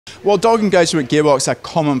While dog engagement gearbox are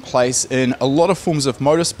commonplace in a lot of forms of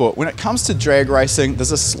motorsport, when it comes to drag racing,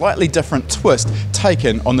 there's a slightly different twist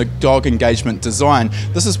taken on the dog engagement design.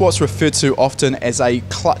 This is what's referred to often as a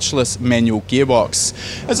clutchless manual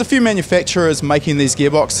gearbox. There's a few manufacturers making these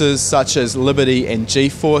gearboxes, such as Liberty and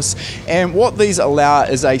G-Force, and what these allow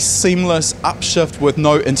is a seamless upshift with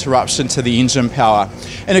no interruption to the engine power.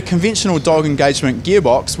 In a conventional dog engagement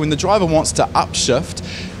gearbox, when the driver wants to upshift,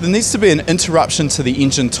 there needs to be an interruption to the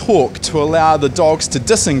engine torque to allow the dogs to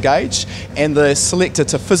disengage and the selector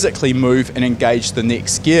to physically move and engage the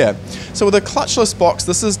next gear. So with a clutchless box,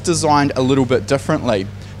 this is designed a little bit differently.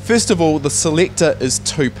 First of all, the selector is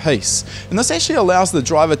two-piece, and this actually allows the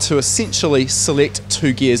driver to essentially select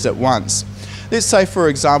two gears at once. Let's say, for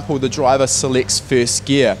example, the driver selects first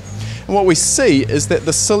gear. And what we see is that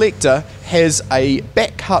the selector has a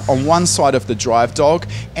back cut on one side of the drive dog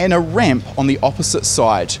and a ramp on the opposite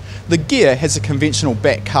side. The gear has a conventional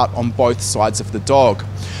back cut on both sides of the dog.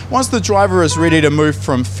 Once the driver is ready to move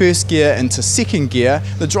from first gear into second gear,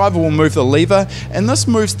 the driver will move the lever, and this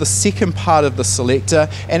moves the second part of the selector,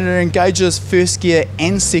 and it engages first gear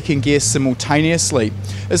and second gear simultaneously.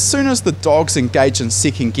 As soon as the dogs engage in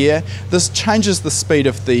second gear, this changes the speed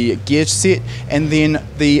of the gear set, and then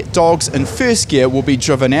the dogs in first gear will be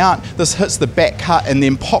driven out. This hits the back cut and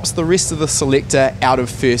then pops the rest of the selector out of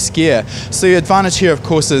first gear. So the advantage here, of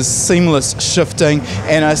course, is seamless shifting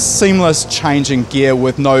and a seamless changing gear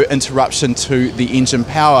with no interruption to the engine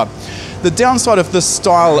power. The downside of this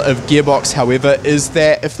style of gearbox, however, is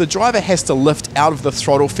that if the driver has to lift out of the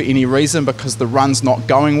throttle for any reason because the run's not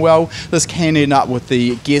going well, this can end up with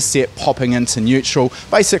the gear set popping into neutral,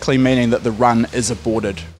 basically meaning that the run is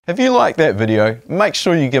aborted. If you like that video, make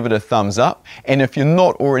sure you give it a thumbs up, and if you're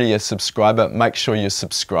not already a subscriber, make sure you're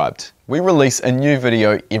subscribed. We release a new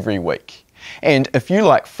video every week. And if you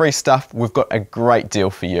like free stuff, we've got a great deal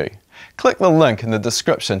for you. Click the link in the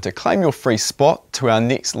description to claim your free spot to our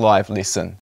next live lesson.